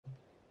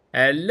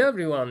Hello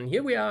everyone,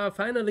 here we are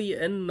finally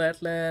in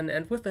Natlan,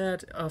 and with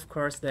that, of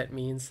course, that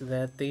means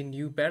that the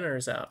new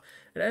banners are.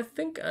 And I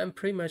think I'm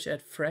pretty much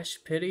at fresh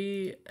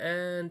pity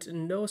and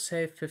no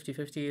save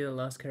 50-50. The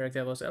last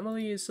character was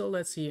Emily, so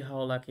let's see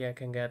how lucky I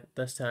can get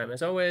this time.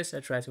 As always, I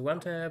try to one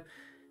tap,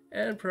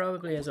 and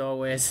probably as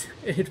always,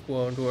 it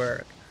won't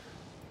work.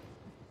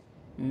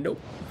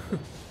 Nope.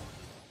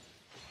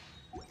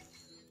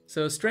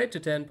 So straight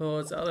to 10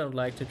 pots, I don't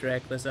like to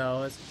drag this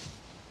out.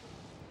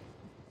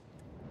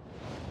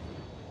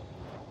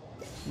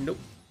 Nope.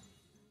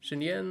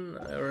 Shinyan,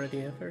 I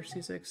already have her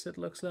C6, it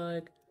looks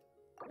like.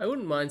 I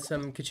wouldn't mind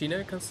some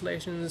Kachina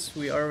constellations.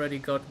 We already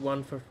got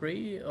one for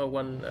free, or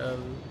one,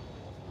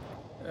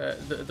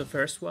 the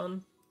first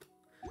one.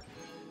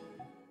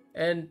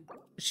 And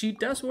she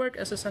does work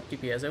as a sub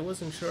DPS. I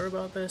wasn't sure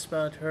about this,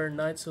 but her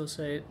Night Soul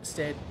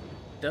state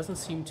doesn't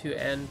seem to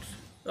end.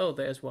 Oh,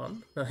 there's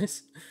one.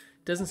 Nice.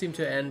 Doesn't seem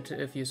to end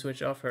if you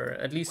switch off her.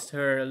 At least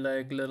her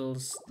like little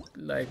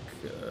like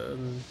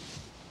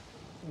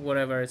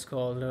whatever it's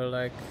called, her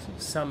like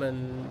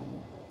summon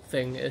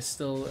thing is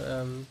still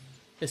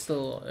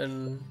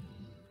in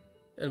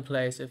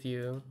place if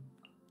you.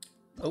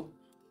 Oh,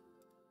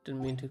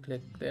 didn't mean to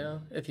click there.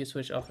 If you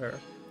switch off her,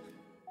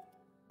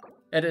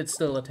 and it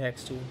still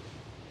attacks you.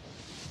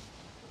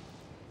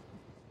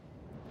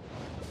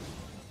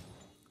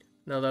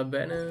 Another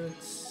Bennett.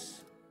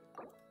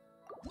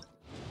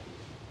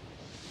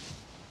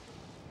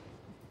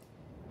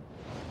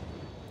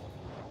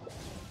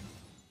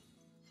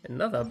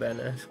 Another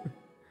Bennett.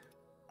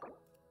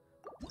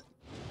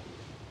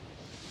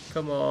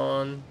 Come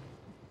on.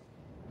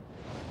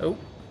 Oh.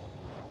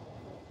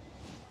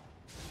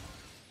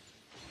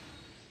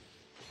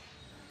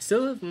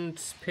 Still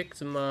haven't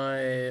picked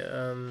my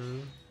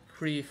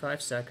free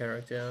 5-star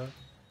character.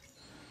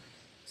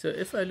 So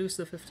if I lose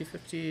the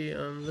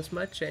 50-50, this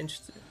might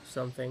change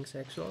some things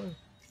actually.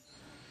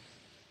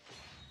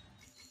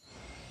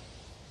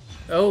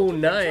 Oh,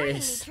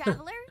 nice!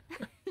 Traveler.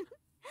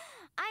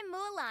 I'm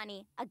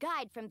Mualani, a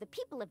guide from the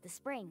people of the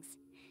Springs.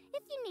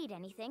 If you need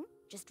anything,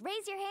 just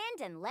raise your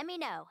hand and let me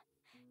know.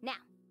 Now,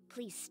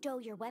 please stow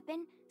your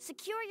weapon,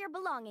 secure your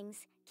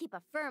belongings, keep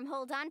a firm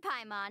hold on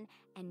Paimon,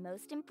 and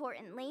most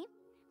importantly,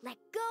 let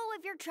go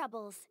of your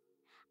troubles.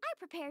 I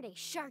prepared a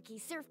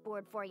sharky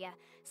surfboard for you,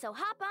 so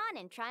hop on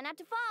and try not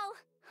to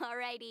fall.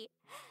 Alrighty,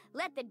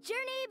 let the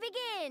journey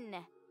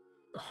begin!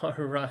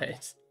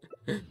 Alright.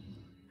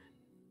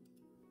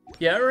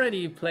 Yeah, I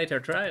already played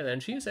her trial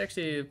and she's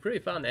actually pretty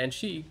fun and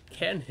she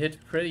can hit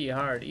pretty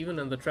hard even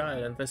in the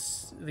trial, and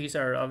these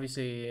are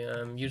obviously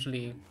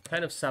usually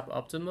kind of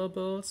suboptimal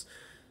builds,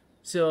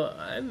 so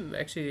I'm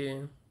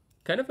actually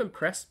kind of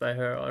impressed by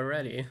her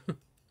already.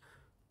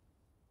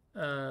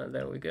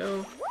 There we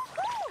go.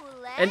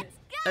 And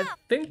I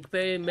think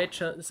they made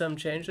some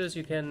changes.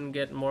 You can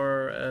get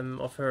more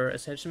of her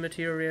ascension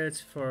materials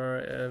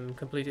for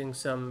completing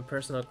some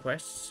personal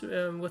quests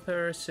with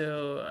her,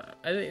 so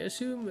I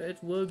assume it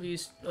will be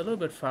a little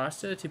bit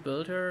faster to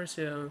build her,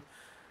 so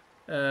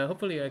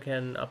hopefully I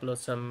can upload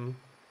some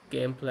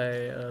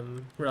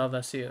gameplay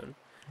rather soon.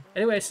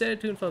 Anyway, stay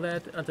tuned for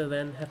that. Until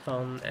then, have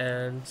fun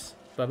and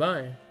bye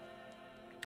bye.